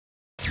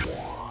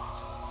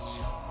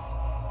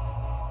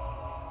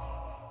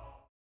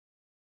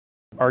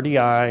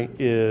RDI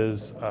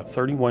is a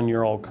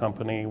 31-year-old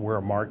company. We're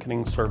a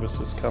marketing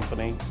services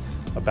company,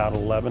 about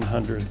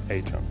 1,100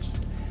 agents.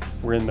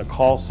 We're in the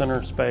call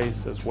center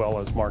space as well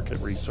as market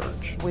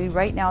research. We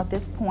right now at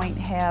this point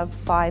have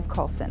 5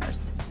 call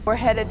centers. We're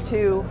headed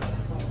to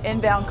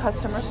inbound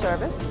customer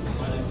service.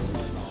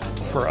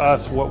 For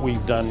us, what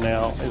we've done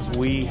now is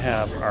we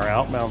have our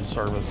outbound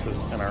services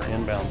and our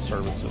inbound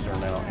services are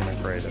now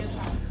integrated.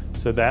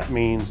 So that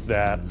means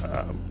that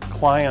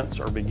clients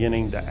are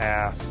beginning to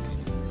ask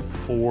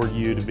for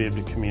you to be able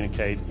to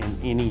communicate in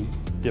any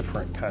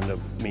different kind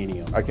of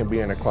medium. I can be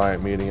in a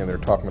client meeting and they're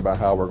talking about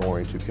how we're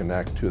going to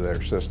connect to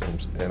their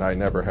systems, and I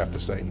never have to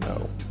say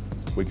no.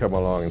 We come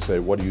along and say,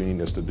 what do you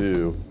need us to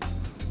do?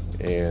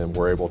 And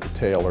we're able to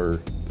tailor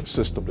the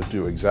system to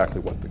do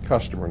exactly what the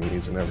customer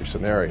needs in every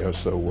scenario,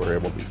 so we're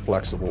able to be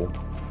flexible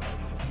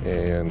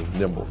and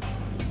nimble.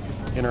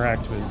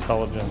 Interactive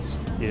intelligence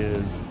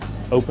is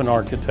open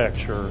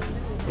architecture,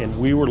 and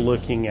we were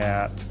looking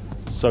at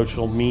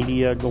social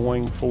media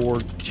going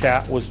forward.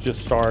 Chat was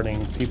just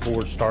starting. People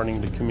were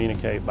starting to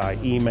communicate by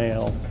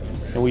email.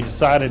 And we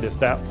decided at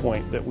that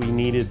point that we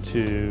needed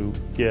to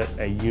get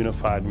a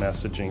unified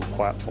messaging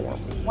platform.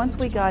 Once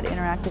we got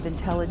interactive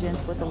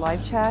intelligence with the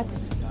live chat,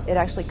 it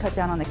actually cut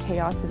down on the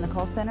chaos in the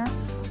call center.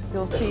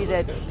 You'll see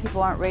that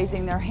people aren't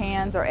raising their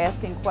hands or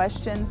asking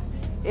questions.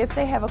 If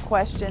they have a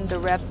question, the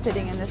rep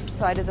sitting in this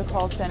side of the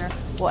call center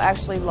will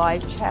actually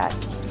live chat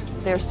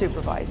their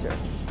supervisor.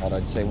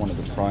 I'd say one of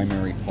the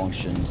primary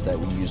functions that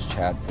we use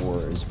chat for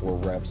is for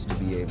reps to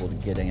be able to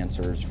get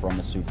answers from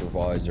a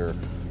supervisor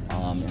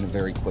in a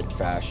very quick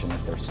fashion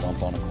if they're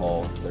stumped on a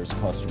call, if there's a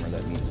customer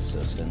that needs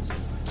assistance.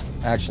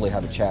 I actually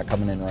have a chat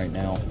coming in right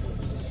now.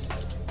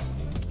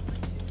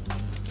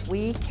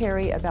 We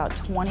carry about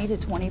 20 to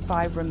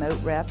 25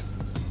 remote reps.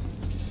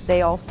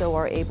 They also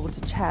are able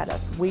to chat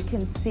us. We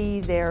can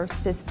see their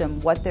system,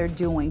 what they're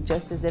doing,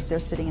 just as if they're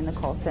sitting in the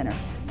call center.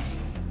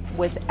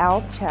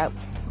 Without chat,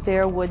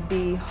 there would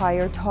be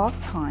higher talk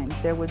times.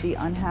 There would be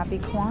unhappy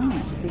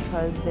clients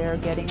because they're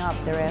getting up,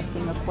 they're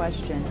asking a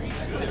question.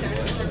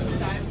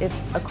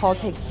 If a call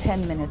takes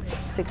 10 minutes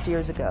 6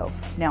 years ago,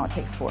 now it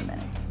takes 4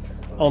 minutes.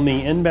 On the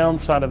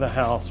inbound side of the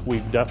house,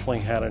 we've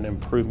definitely had an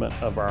improvement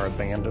of our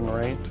abandon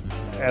rate.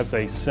 As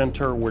a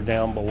center, we're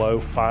down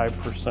below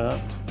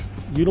 5%.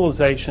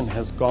 Utilization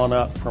has gone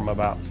up from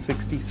about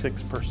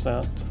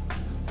 66%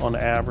 on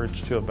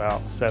average to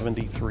about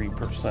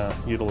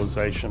 73%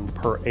 utilization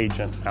per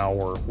agent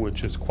hour,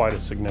 which is quite a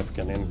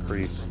significant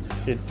increase.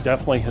 It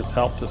definitely has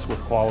helped us with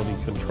quality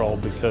control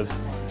because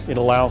it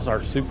allows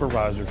our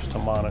supervisors to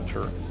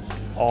monitor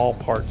all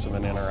parts of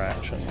an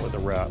interaction with a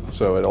rep.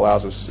 So it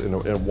allows us in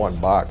one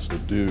box to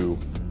do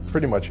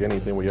pretty much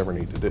anything we ever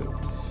need to do.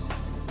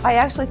 I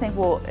actually think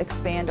we'll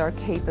expand our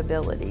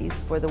capabilities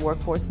for the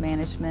workforce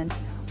management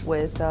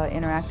with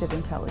interactive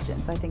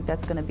intelligence. I think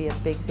that's going to be a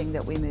big thing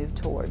that we move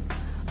towards,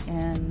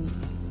 and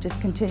just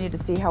continue to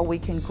see how we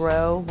can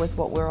grow with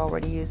what we're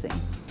already using.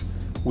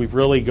 We've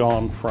really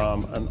gone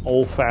from an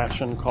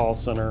old-fashioned call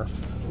center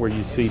where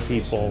you see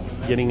people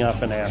getting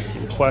up and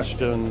asking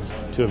questions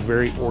to a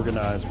very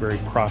organized, very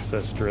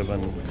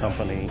process-driven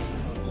company.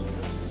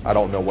 I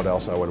don't know what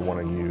else I would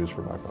want to use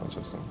for my phone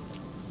system.